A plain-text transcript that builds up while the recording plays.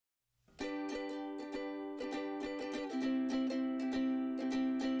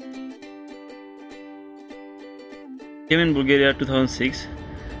Came in Bulgaria 2006.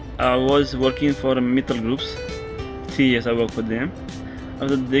 I was working for Mittal Groups. 3 years I worked for them.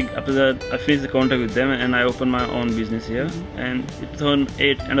 After that, I finished the contract with them and I opened my own business here. And in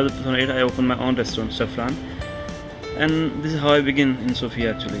 2008, I opened my own restaurant, Saffron. And this is how I began in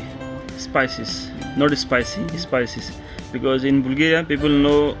Sofia actually. Spices, not spicy, spices. Because in Bulgaria, people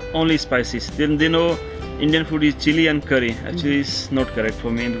know only spices. Then they know Indian food is chili and curry. Actually, it's not correct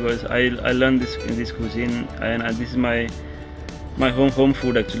for me because I learned this in this cuisine, and this is my home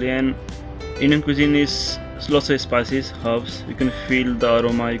food actually. And Indian cuisine is lots of spices, herbs. You can feel the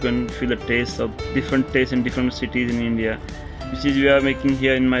aroma, you can feel the taste of different tastes in different cities in India, which is we are making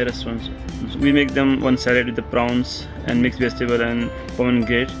here in my restaurants. We make them one salad with the prawns and mixed vegetable and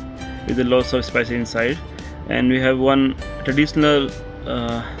pomegranate with the lots of spices inside. And we have one traditional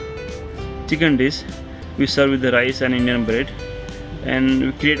chicken dish we serve with the rice and Indian bread. And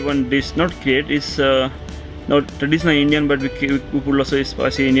we create one dish, not traditional Indian, but we put lots of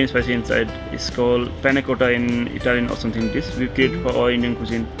spicy Indian spicy inside. It's called panna cotta in Italian or something. This we create for our Indian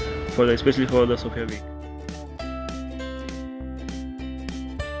cuisine, especially for the Sofia week.